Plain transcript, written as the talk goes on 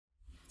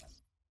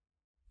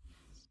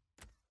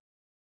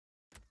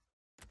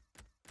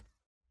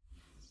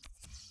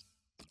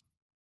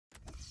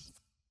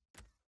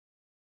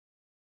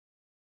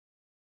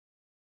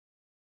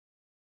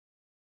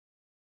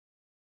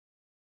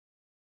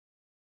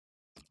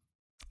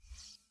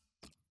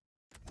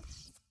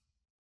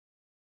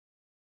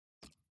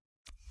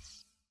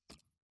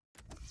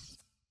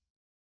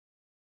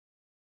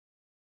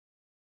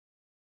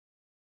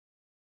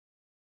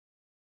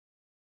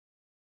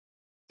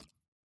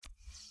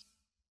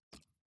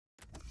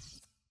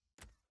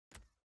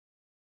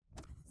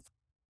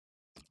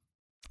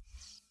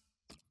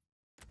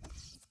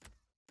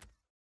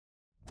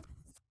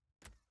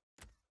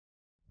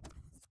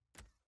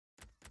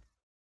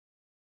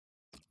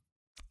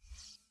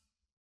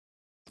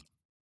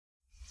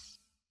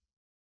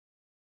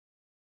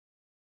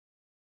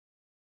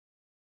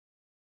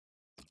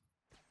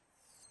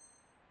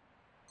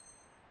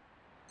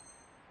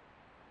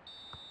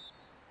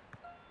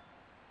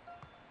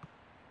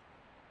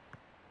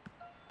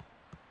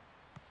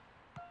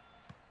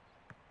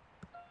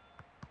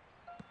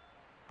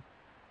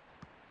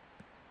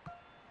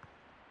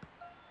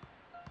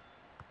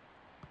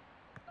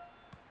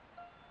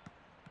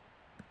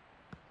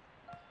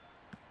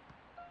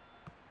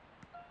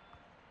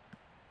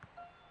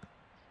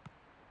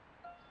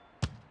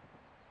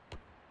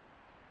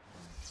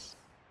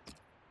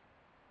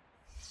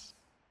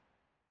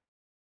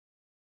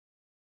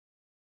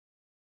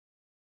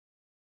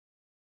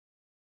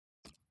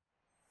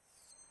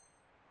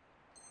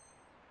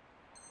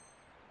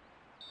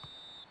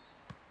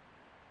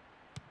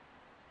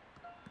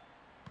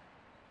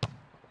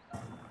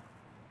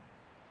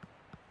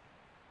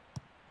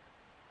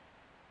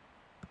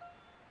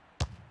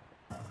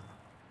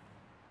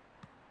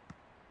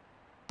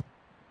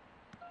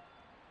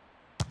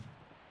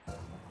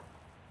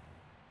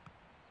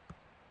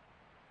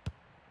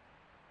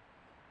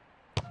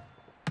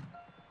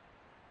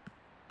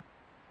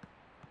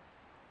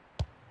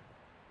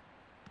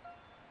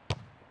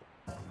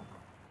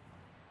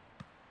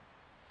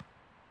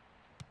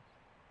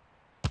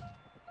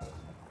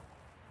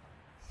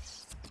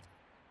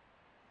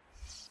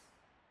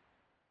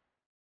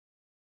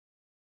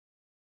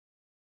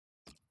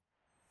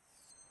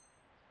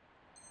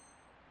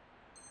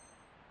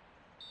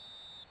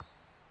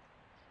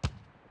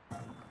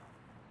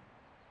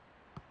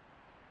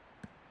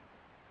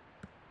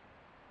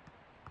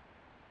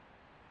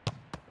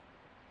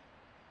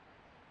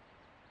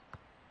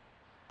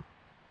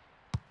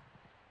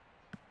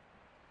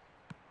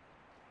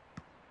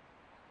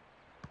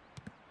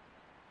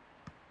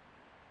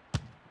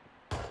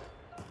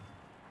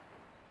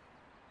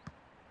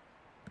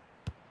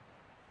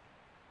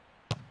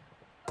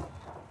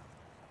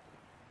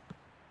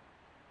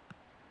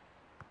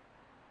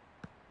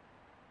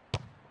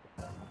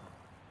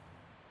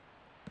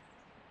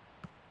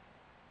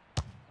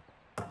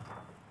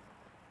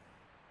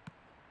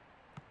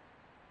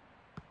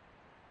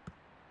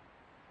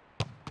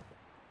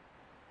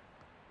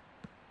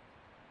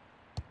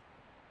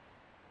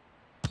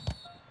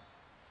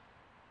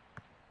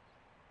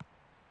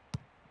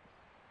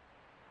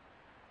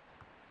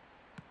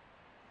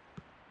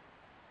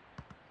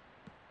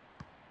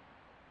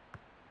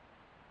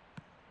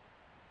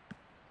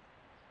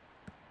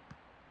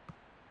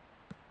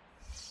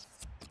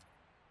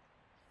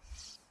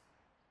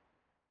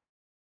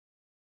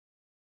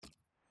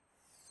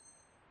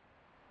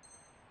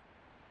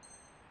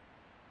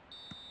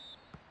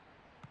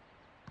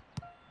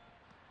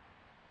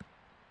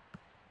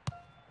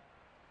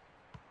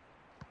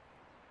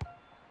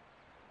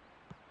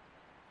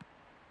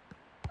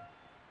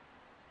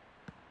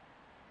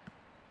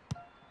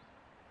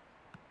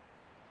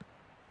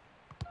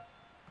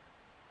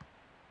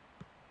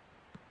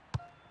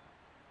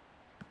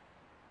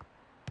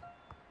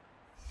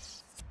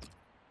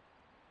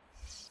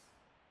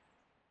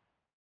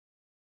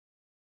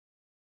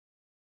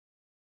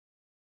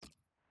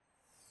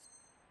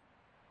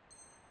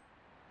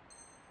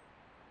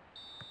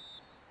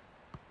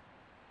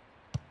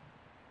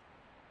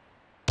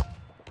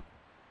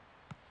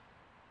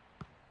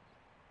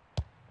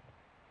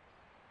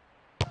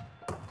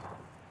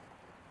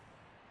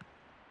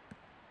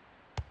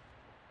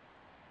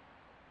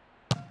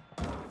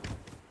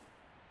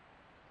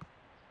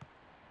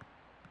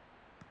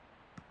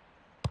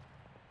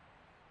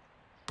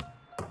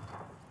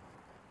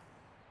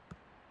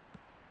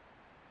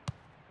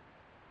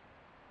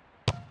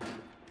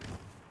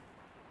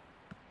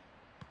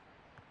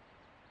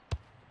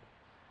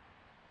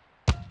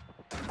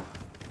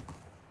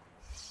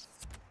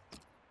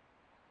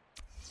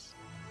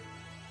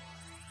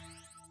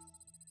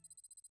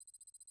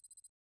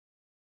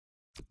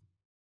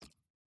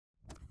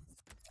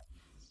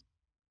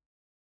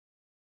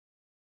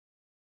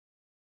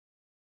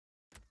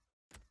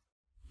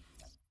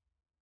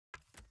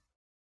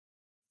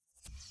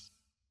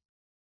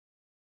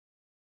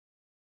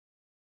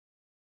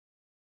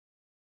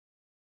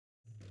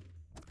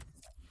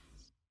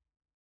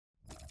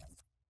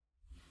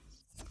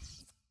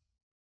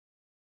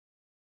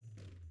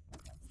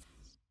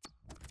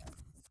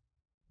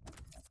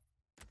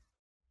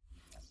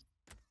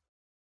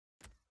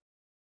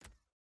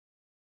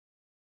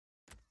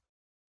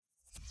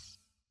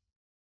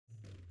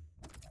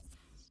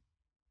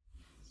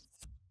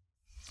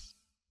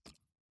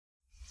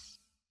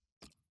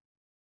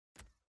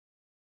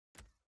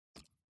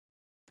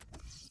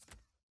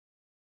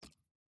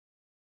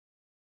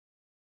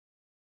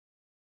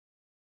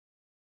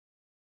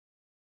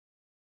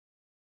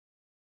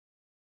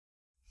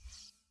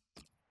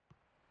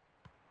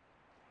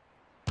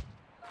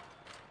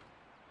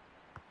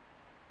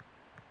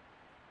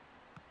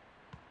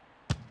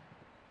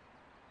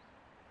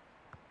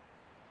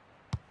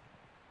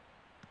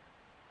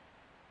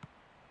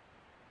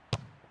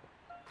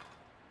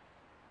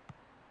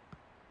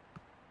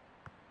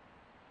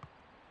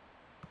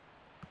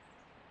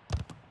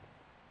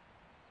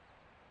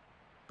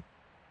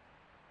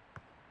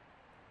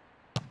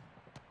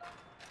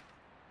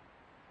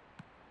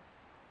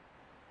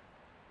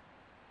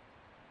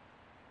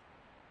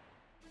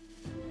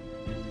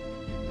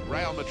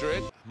Real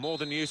Madrid, more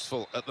than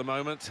useful at the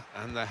moment,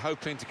 and they're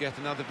hoping to get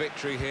another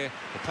victory here.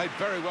 They played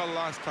very well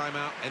last time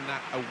out in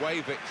that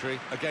away victory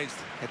against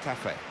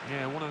Getafe.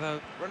 Yeah, one of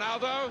those.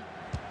 Ronaldo!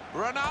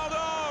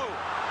 Ronaldo!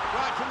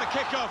 Right from the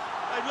kickoff,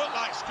 they look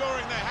like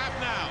scoring. They have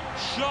now.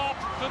 Sharp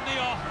from the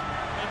off,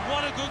 and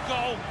what a good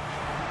goal.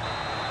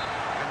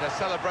 And a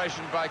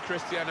celebration by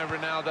Cristiano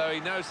Ronaldo.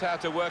 He knows how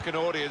to work an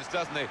audience,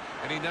 doesn't he?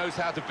 And he knows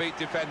how to beat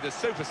defenders.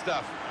 Super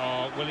stuff.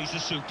 Oh, well, he's a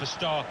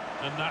superstar,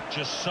 and that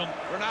just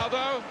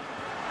Ronaldo,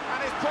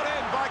 and it's put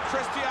in by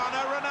Cristiano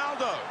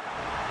Ronaldo.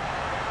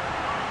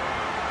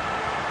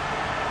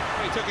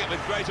 He took it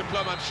with great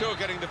aplomb. I'm sure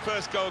getting the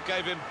first goal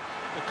gave him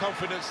the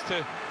confidence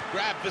to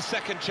grab the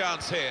second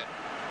chance here.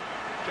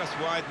 Just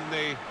widen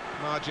the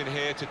margin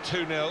here to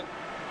 2-0.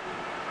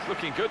 It's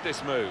looking good,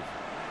 this move.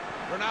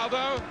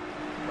 Ronaldo.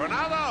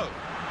 Ronaldo!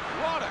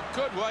 What a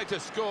good way to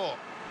score.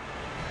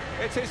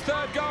 It's his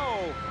third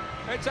goal.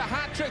 It's a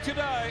hat-trick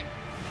today.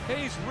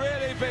 He's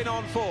really been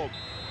on form.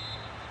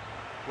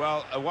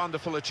 Well, a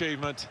wonderful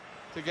achievement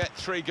to get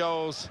 3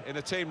 goals in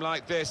a team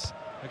like this,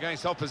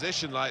 against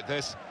opposition like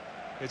this.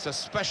 It's a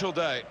special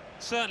day.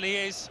 certainly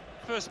is,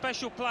 for a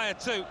special player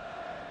too.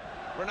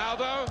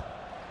 Ronaldo.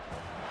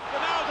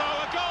 Ronaldo,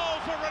 a goal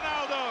for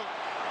Ronaldo.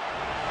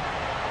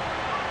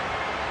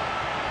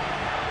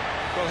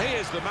 Well, he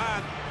is the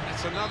man.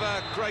 It's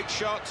another great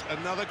shot,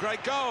 another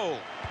great goal.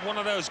 One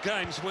of those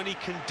games when he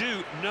can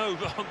do no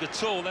wrong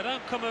at all. They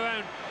don't come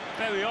around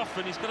very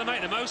often. He's got to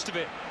make the most of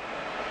it.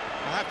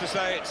 I have to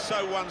say, it's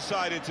so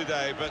one-sided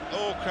today, but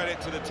all credit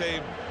to the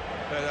team.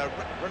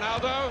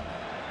 Ronaldo.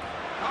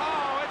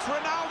 Oh, it's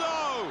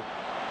Ronaldo!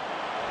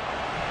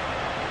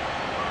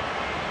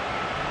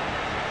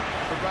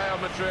 For Real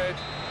Madrid,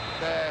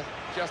 they're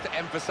just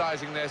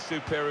emphasising their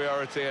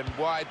superiority and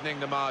widening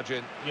the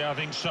margin. Yeah, I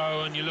think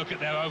so, and you look at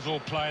their overall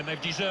play and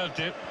they've deserved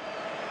it.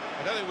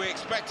 I don't think we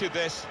expected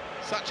this,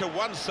 such a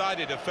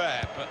one-sided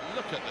affair, but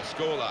look at the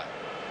scoreline.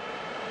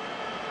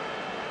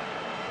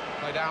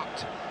 Played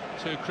out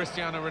to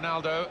Cristiano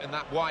Ronaldo in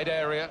that wide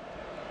area.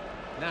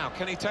 Now,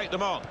 can he take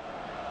them on?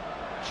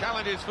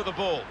 Challenges for the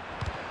ball.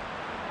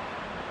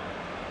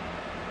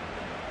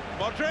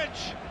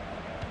 Modric.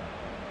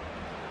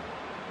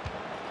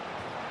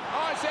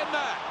 Oh, it's in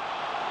there.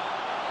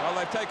 Well,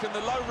 they've taken the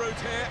low route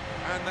here,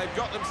 and they've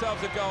got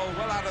themselves a goal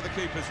well out of the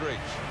keeper's reach.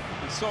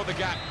 He saw the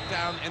gap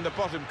down in the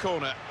bottom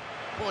corner.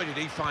 Boy, did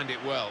he find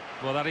it well.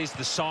 Well, that is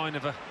the sign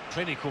of a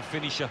clinical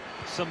finisher,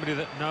 somebody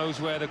that knows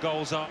where the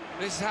goals are.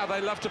 This is how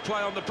they love to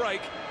play on the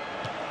break.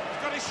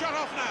 He's got his shot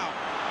off now,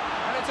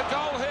 and it's a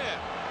goal here.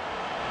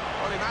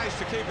 Well, he managed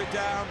to keep it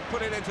down,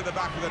 put it into the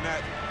back of the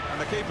net, and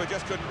the keeper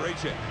just couldn't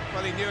reach it.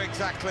 Well, he knew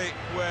exactly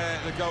where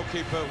the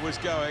goalkeeper was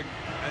going,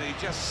 and he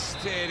just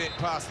steered it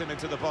past him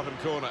into the bottom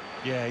corner.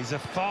 Yeah, he's a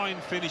fine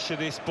finisher,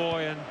 this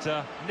boy,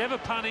 and never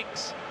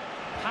panics,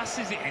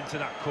 passes it into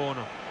that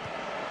corner.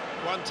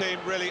 One team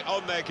really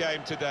on their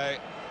game today,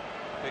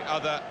 the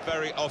other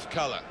very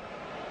off-colour.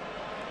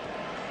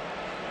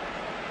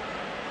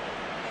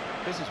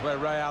 This is where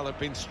Real have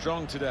been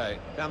strong today,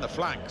 down the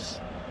flanks.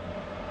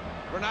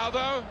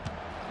 Ronaldo.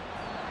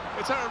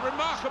 It's a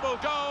remarkable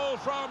goal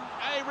from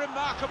a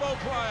remarkable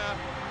player,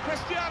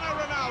 Cristiano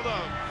Ronaldo.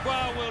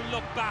 Well, we'll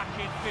look back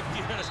in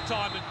 50 years'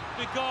 time and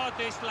regard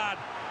this lad,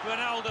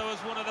 Ronaldo, as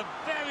one of the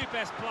very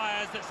best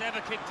players that's ever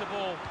kicked a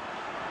ball.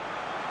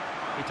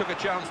 He took a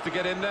chance to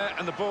get in there,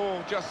 and the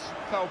ball just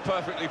fell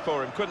perfectly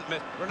for him. Couldn't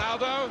miss.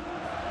 Ronaldo. And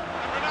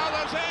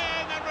Ronaldo's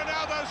in, and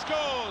Ronaldo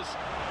scores.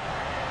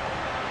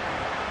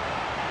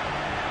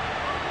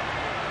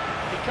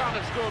 He can't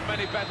have scored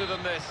many better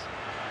than this,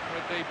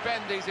 with the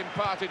bend he's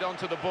imparted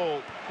onto the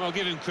ball. Well,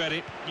 give him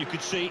credit. You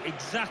could see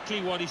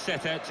exactly what he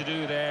set out to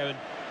do there and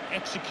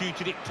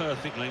executed it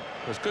perfectly.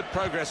 There's good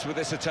progress with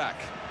this attack.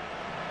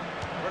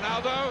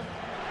 Ronaldo.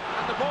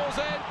 And the ball's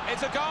in.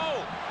 It's a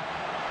goal.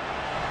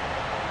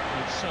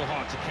 It's so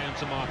hard to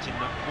counter, Martin,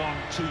 that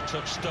 1-2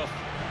 touch stuff.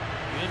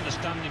 The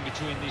understanding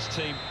between this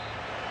team.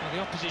 Well,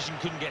 the opposition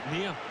couldn't get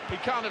near. He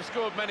can't have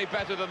scored many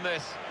better than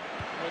this,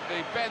 with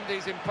the bend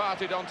he's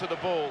imparted onto the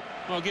ball.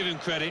 Well, give him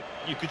credit.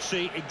 You could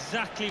see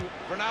exactly...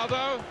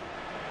 Ronaldo,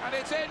 and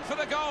it's in for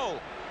the goal.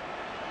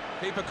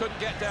 Keeper couldn't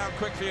get down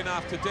quickly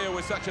enough to deal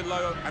with such a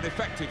low and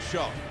effective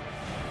shot.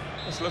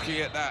 Just looking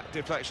at that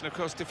deflection, of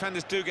course,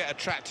 defenders do get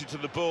attracted to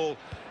the ball.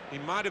 He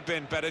might have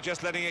been better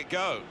just letting it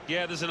go.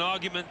 Yeah, there's an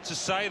argument to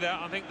say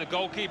that. I think the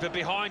goalkeeper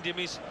behind him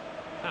is...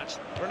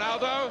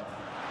 Ronaldo,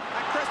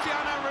 and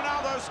Cristiano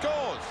Ronaldo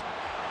scores.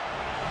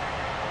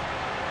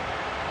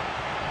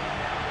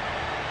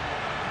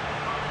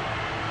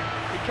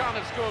 He can't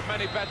have scored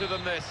many better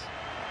than this,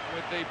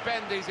 with the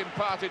bend he's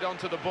imparted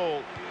onto the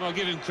ball. Well,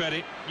 give him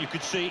credit. You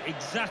could see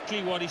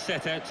exactly what he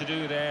set out to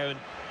do there and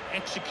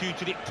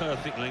executed it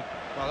perfectly.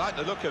 Well, I like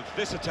the look of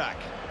this attack.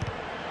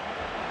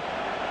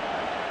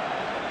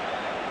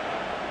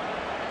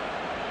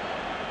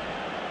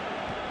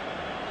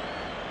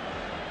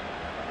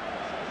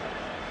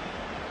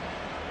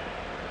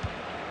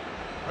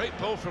 Great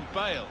ball from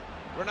Bale.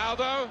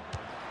 Ronaldo.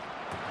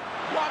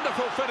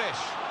 Wonderful finish.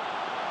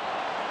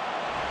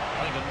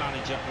 I think a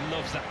manager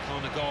loves that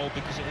kind of goal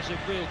because it was a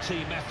real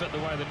team effort, the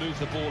way they moved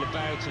the ball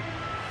about, and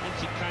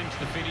once it came to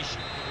the finish,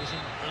 it was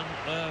an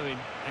unerring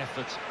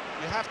effort.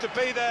 You have to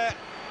be there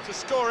to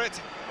score it,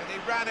 and he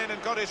ran in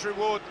and got his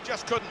reward,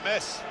 just couldn't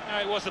miss. No,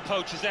 it was a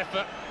poacher's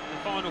effort. The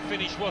final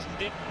finish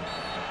wasn't it.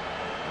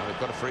 Well, they've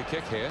got a free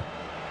kick here.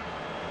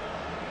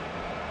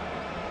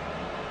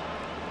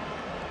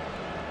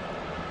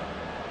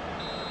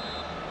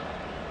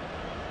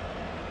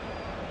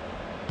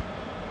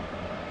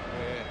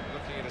 We're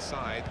looking at a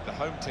side, the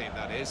home team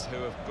that is, who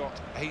have got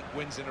 8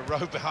 wins in a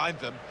row behind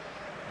them.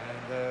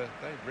 And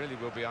they really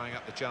will be eyeing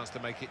up the chance to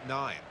make it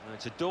 9.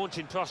 It's a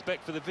daunting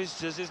prospect for the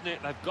visitors, isn't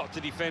it? They've got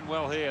to defend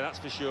well here, that's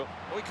for sure.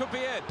 Oh, he could be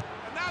in.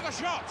 And now the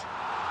shot!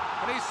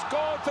 And he's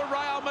scored for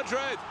Real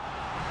Madrid.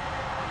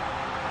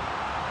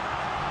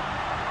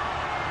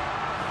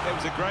 It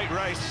was a great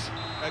race,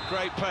 a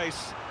great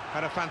pace,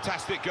 and a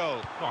fantastic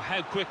goal. Well,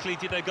 how quickly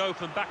did they go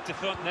from back to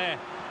front there?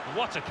 And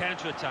what a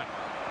counter-attack.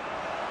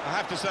 I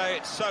have to say,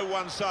 it's so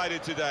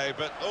one-sided today,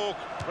 but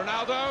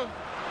Ronaldo?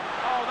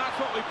 Oh, that's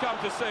what we've come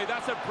to see.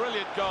 That's a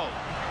brilliant goal.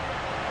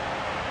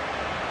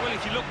 Well,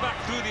 if you look back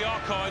through the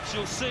archives,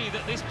 you'll see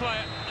that this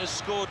player has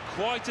scored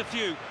quite a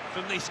few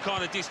from these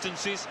kind of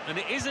distances, and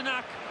it is a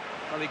knack.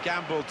 Well, he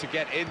gambled to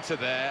get into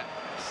there,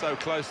 so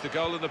close to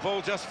goal, and the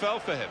ball just fell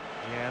for him.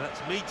 Yeah,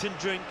 that's meat and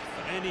drink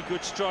for any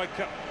good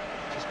striker.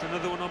 Just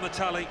another one on the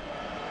tally.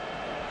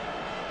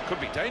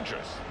 Could be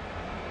dangerous.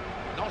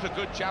 Not a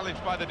good challenge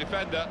by the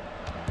defender.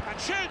 And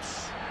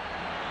shoots!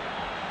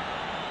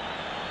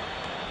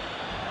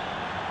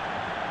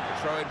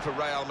 Throw in for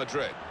Real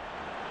Madrid.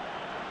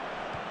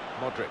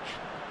 Modric.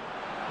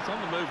 He's on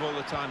the move all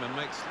the time and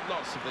makes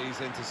lots of these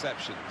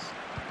interceptions.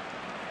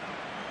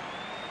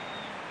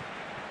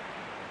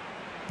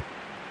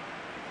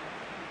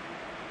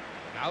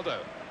 Ronaldo.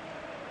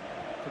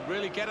 Could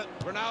really get it.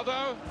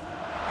 Ronaldo.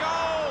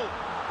 Goal!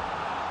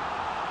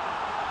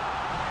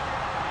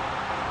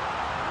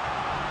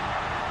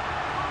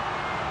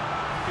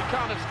 He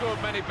can't have scored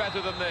many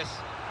better than this,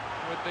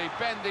 with the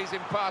bend he's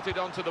imparted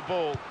onto the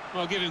ball.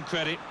 Well, give him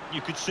credit.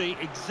 You could see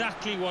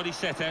exactly what he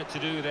set out to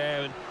do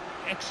there and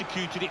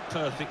executed it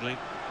perfectly.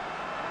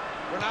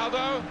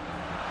 Ronaldo,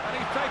 and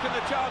he's taken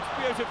the chance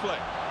beautifully.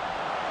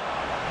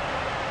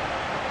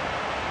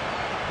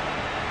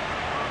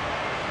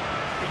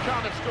 He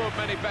can't have scored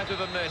many better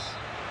than this,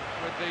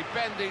 with the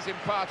bend he's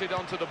imparted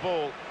onto the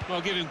ball.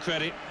 Well, give him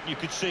credit. You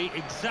could see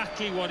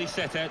exactly what he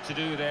set out to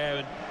do there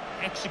and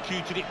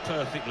executed it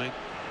perfectly.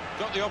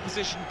 Got the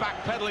opposition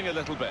backpedaling a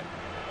little bit.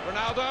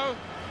 Ronaldo,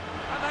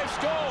 and they've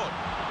scored.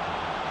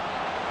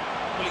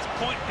 Well, it's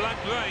point-blank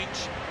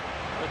range,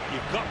 but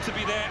you've got to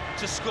be there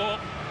to score.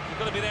 You've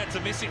got to be there to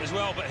miss it as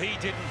well, but he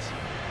didn't.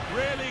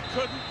 Really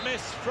couldn't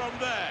miss from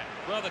there.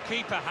 Well, the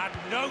keeper had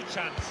no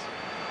chance.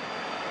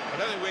 I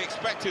don't think we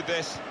expected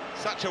this,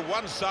 such a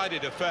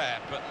one-sided affair,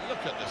 but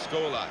look at the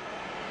scoreline.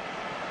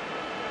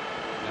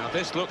 Now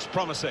this looks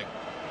promising.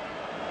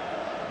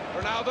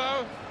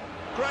 Ronaldo,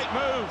 great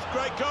move,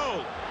 great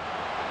goal.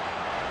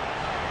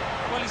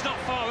 Well, he's not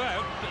far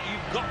out, but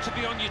you've got to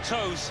be on your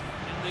toes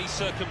in these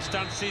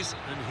circumstances,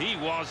 and he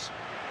was.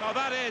 Oh,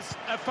 that is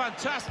a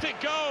fantastic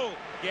goal.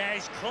 Yeah,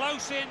 he's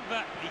close in,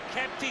 but he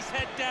kept his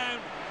head down.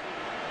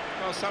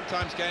 Well,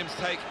 sometimes games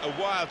take a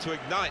while to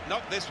ignite.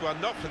 Not this one,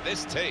 not for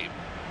this team.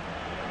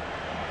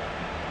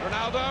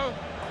 Ronaldo.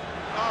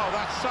 Oh,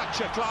 that's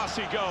such a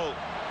classy goal.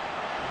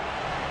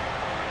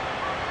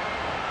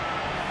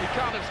 He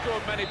can't have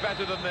scored many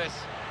better than this,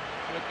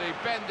 with the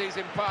bend he's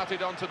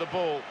imparted onto the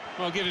ball.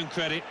 Well, give him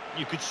credit.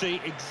 You could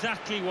see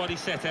exactly what he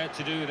set out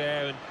to do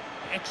there and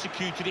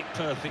executed it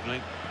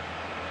perfectly.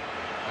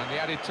 And the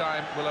added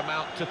time will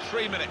amount to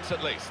 3 minutes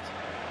at least.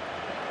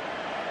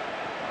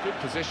 Good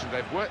position.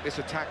 They've worked this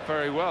attack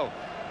very well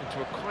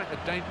into quite a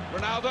dangerous...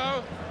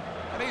 Ronaldo,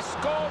 and he's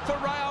scored for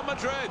Real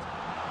Madrid.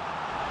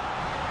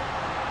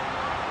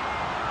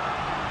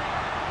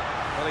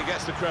 Well, he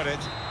gets the credit,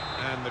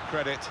 and the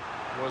credit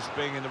was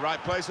being in the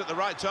right place at the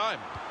right time.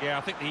 Yeah,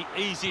 I think the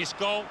easiest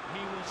goal he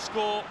will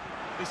score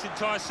this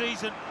entire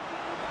season.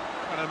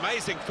 An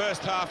amazing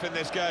first half in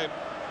this game.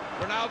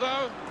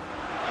 Ronaldo,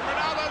 and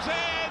Ronaldo's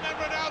in, and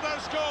Ronaldo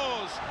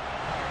scores.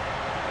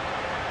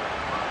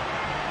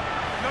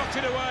 Knocked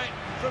it away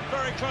from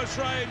very close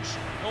range.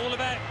 All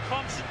about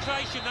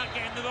concentration, that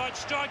getting the right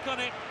strike on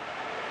it.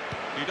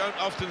 You don't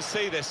often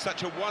see this,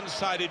 such a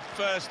one-sided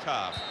first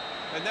half.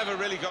 They never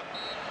really got...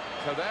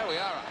 So there we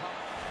are at half.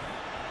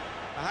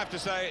 I have to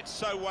say, it's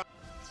so one...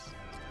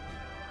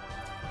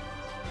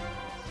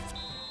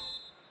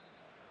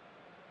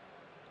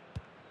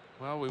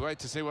 Well, we wait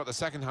to see what the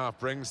second half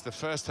brings. The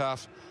first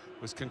half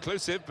was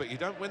conclusive, but you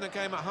don't win the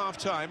game at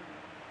half-time.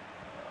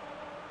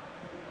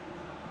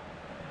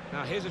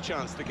 Now, here's a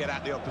chance to get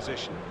at the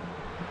opposition.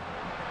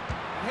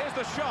 And here's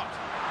the shot.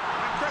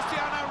 And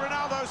Cristiano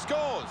Ronaldo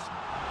scores.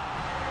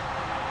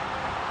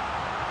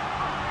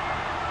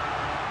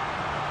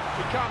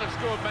 He can't have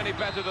scored many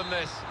better than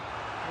this,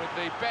 with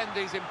the bend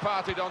he's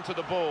imparted onto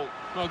the ball.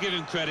 Well, give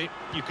him credit.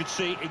 You could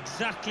see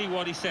exactly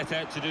what he set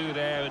out to do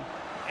there and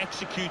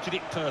executed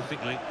it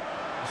perfectly.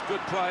 It's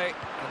good play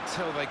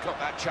until they got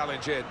that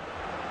challenge in.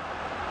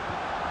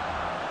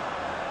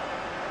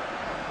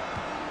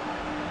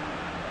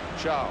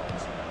 Charles.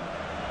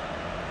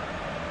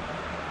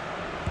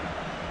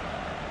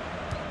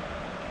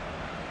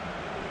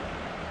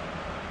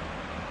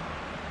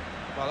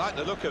 Well, I like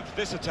the look of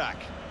this attack.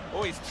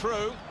 Oh, he's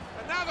through.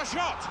 And now the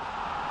shot!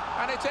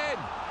 And it's in.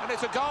 And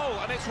it's a goal.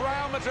 And it's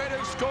Real Madrid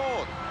who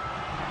scored.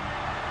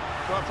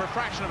 Well, for a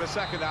fraction of a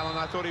second, Alan,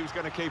 I thought he was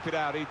going to keep it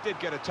out. He did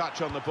get a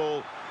touch on the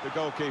ball, the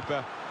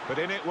goalkeeper, but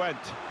in it went.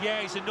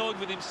 Yeah, he's annoyed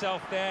with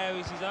himself there.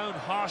 He's his own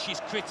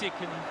harshest critic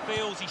and he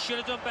feels he should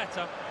have done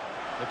better.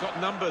 They've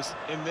got numbers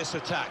in this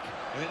attack,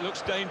 and it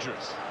looks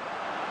dangerous.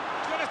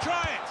 He's going to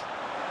try it!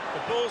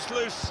 The ball's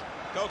loose.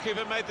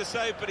 Goalkeeper made the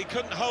save, but he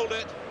couldn't hold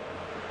it.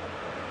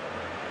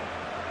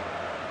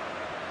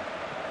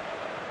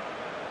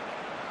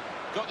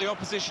 Got the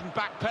opposition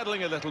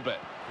backpedaling a little bit.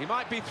 He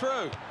might be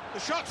through. The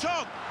shot's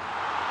on!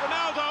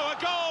 Ronaldo,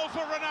 a goal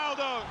for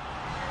Ronaldo!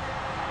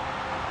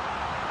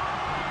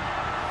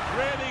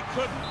 Really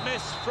couldn't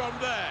miss from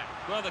there.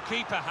 Well, the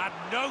keeper had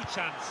no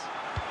chance.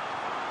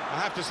 I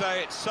have to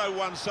say, it's so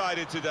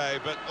one-sided today,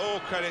 but all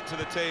credit to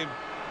the team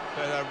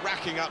for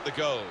racking up the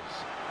goals.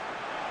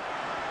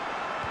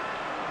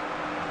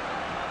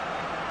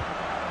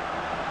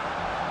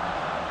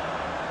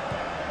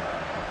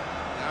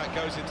 Now it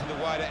goes into the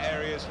wider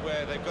areas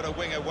where they've got a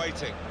winger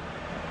waiting.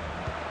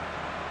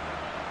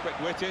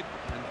 Quick-witted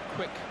and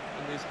quick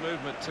in his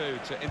movement too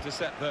to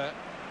intercept there.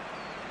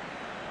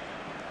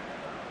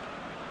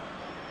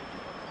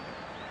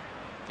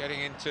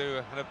 Getting into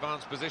an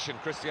advanced position,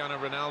 Cristiano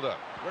Ronaldo.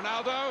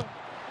 Ronaldo,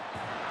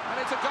 and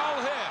it's a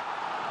goal here.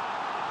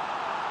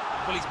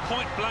 Well, he's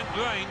point-blank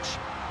range.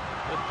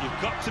 But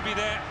you've got to be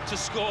there to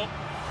score.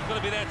 You've got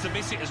to be there to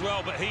miss it as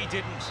well, but he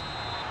didn't.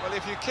 Well,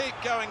 if you keep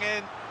going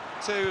in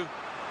to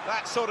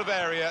that sort of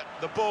area,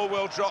 the ball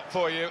will drop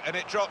for you, and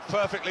it dropped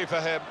perfectly for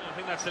him. I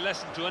think that's a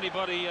lesson to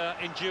anybody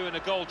enduring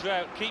a goal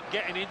drought. Keep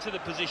getting into the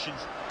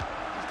positions.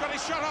 He's got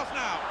his shot off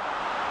now.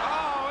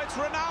 Oh, it's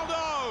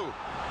Ronaldo!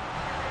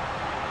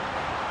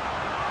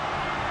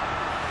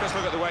 Just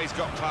look at the way he's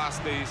got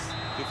past these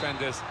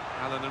defenders,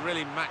 Alan, and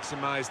really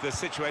maximised the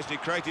situation he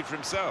created for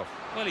himself.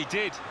 Well, he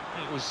did.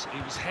 It was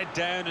head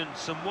down and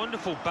some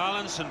wonderful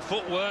balance and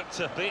footwork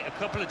to beat a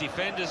couple of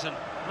defenders and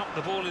knock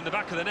the ball in the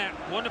back of the net.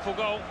 Wonderful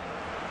goal.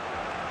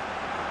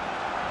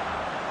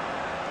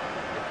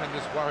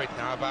 Defenders worried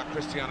now about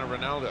Cristiano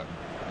Ronaldo.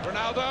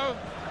 Ronaldo,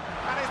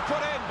 and it's put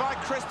in by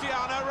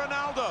Cristiano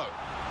Ronaldo.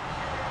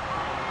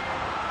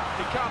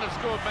 He can't have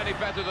scored many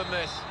better than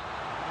this,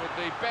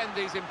 with the bend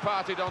he's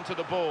imparted onto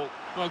the ball.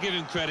 Well, give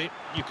him credit.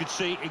 You could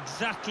see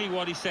exactly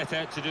what he set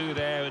out to do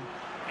there and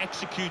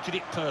executed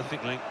it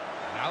perfectly.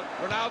 Now,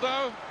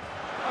 Ronaldo,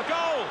 a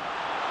goal!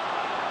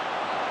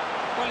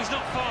 Well, he's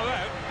not far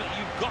out, but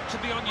you've got to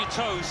be on your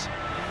toes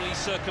in these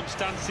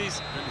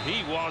circumstances, and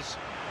he was.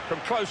 From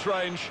close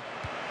range,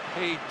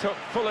 he took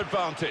full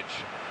advantage.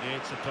 Yeah,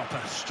 it's a proper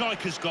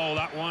striker's goal,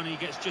 that one. He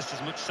gets just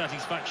as much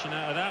satisfaction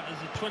out of that as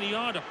a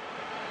 20-yarder.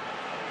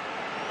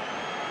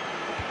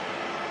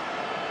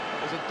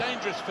 There's a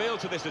dangerous feel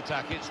to this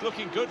attack. It's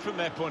looking good from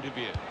their point of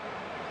view.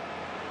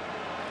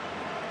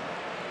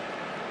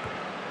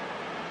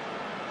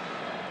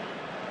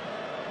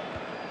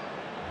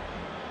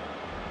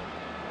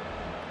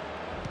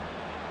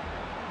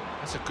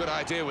 That's a good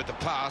idea with the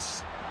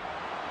pass.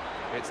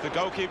 It's the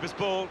goalkeeper's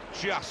ball,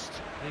 just.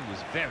 He was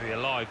very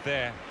alive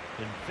there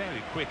and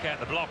very quick out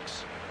the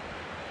blocks.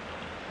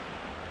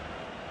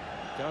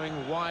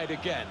 Going wide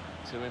again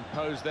to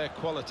impose their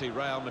quality,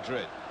 Real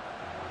Madrid.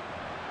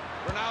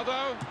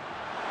 Ronaldo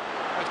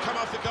has come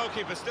off the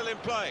goalkeeper, still in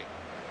play.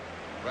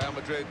 Real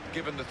Madrid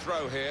given the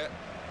throw here.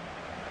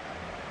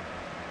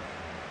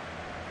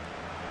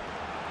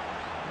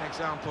 An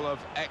example of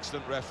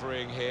excellent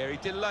refereeing here. He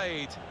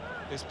delayed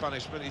his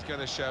punishment. He's going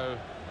to show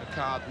a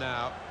card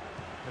now,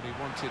 but he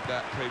wanted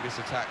that previous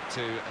attack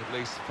to at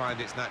least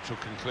find its natural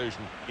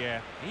conclusion.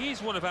 Yeah, he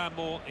is one of our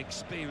more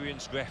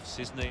experienced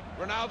refs, isn't he?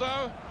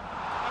 Ronaldo,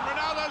 and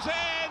Ronaldo's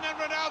in, and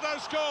Ronaldo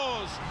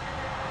scores!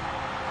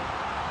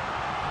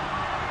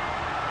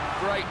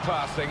 Great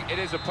passing. It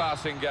is a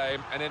passing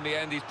game, and in the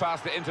end he's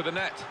passed it into the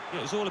net. Yeah,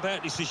 it was all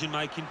about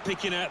decision-making,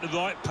 picking out the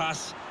right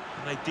pass,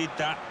 and they did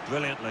that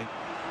brilliantly.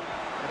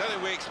 I don't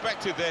think we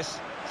expected this,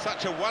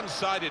 such a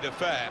one-sided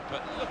affair,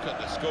 but look at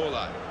the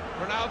scoreline.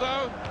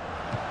 Ronaldo,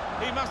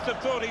 he must have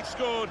thought he'd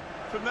scored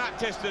from that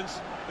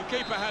distance. The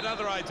keeper had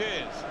other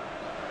ideas.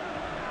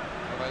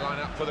 Well, they line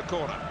up for the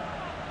corner.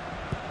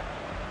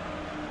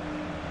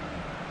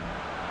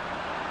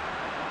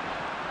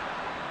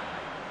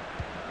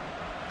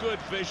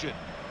 Good vision.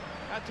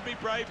 Had to be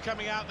brave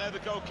coming out there, the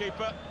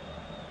goalkeeper.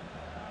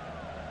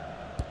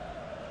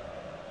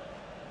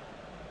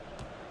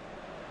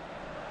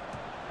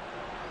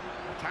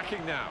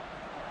 Attacking now.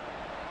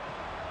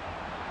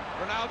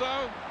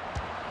 Ronaldo.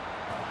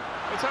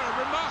 It's a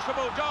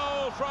remarkable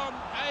goal from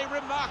a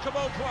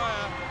remarkable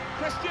player,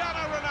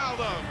 Cristiano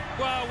Ronaldo.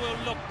 Well,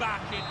 we'll look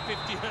back in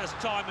 50 years'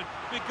 time and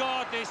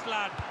regard this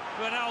lad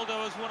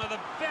Ronaldo is one of the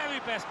very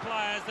best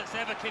players that's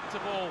ever kicked a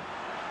ball.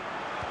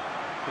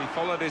 He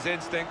followed his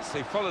instincts,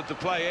 he followed the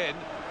play in.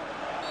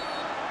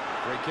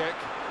 Free kick.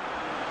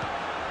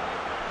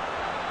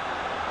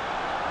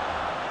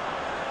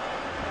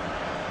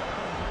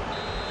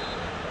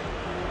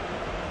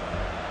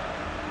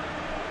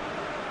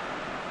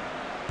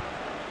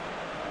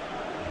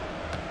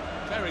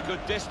 Very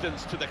good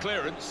distance to the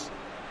clearance.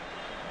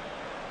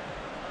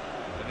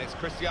 And it's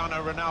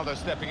Cristiano Ronaldo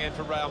stepping in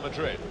for Real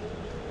Madrid.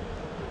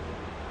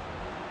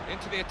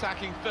 Into the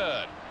attacking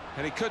third.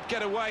 And he could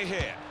get away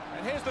here.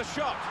 And here's the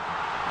shot.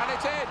 And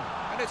it's in.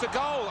 And it's a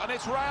goal. And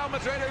it's Real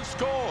Madrid who've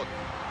scored.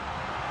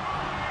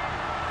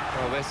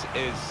 Well, this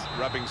is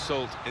rubbing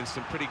salt in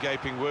some pretty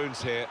gaping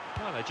wounds here.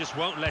 Well, they just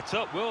won't let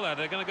up, will they?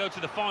 They're going to go to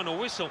the final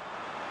whistle.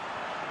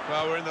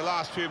 Well, we're in the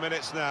last few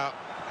minutes now.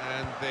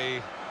 And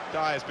the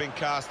die has been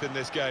cast in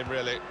this game,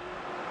 really.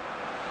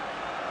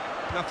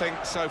 Nothing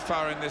so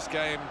far in this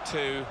game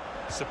to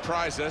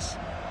surprise us.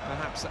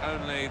 Perhaps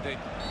only the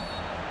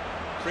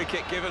free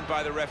kick given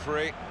by the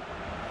referee.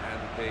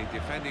 And the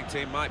defending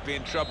team might be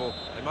in trouble.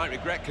 They might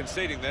regret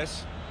conceding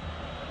this.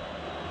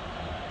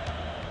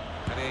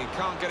 And he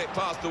can't get it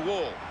past the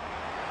wall.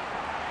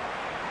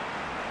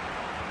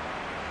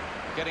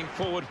 Getting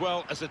forward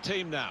well as a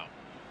team now.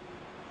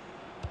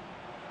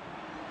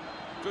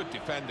 Good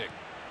defending.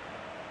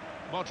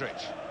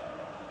 Modric.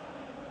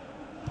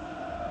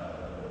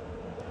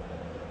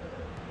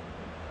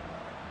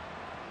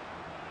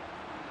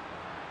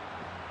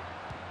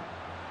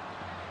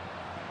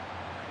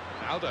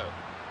 Ronaldo.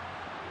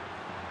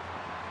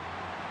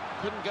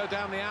 Couldn't go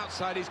down the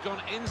outside, he's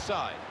gone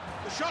inside.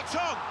 The shot's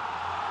on!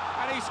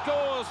 And he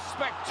scores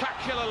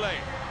spectacularly.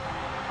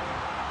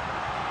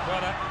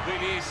 Well, that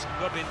really is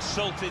rubbing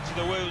salt into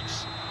the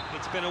wounds.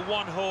 It's been a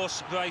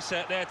one-horse race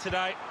out there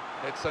today.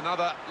 It's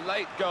another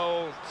late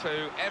goal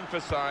to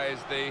emphasise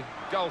the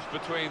gulf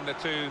between the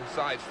two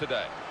sides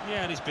today.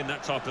 Yeah, and it's been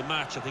that type of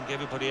match. I think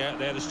everybody out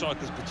there, the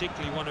strikers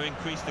particularly, want to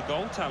increase the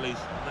goal tallies,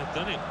 and they've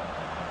done it.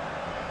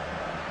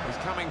 He's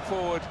coming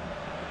forward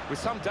with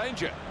some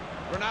danger.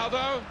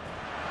 Ronaldo.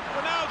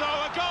 Ronaldo,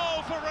 a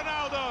goal for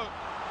Ronaldo!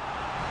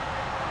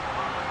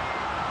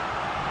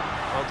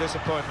 Well,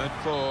 disappointment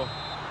for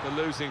the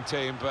losing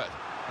team, but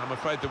I'm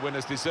afraid the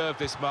winners deserve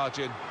this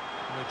margin,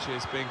 which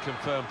is being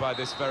confirmed by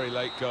this very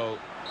late goal.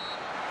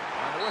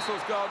 And the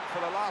whistle's gone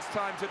for the last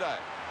time today.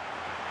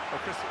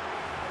 Well, Chris,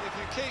 if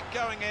you keep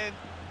going in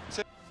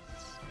to...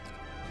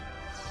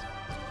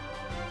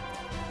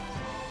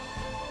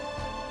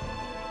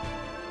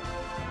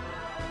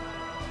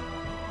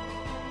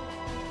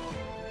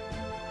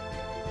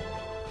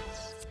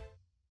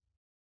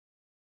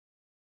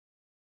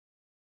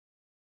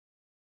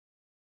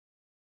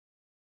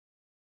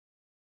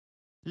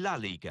 La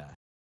Liga.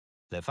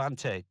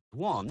 Levante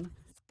 1,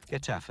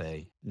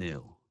 Getafe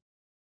 0.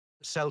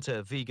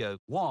 Celta Vigo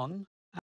 1,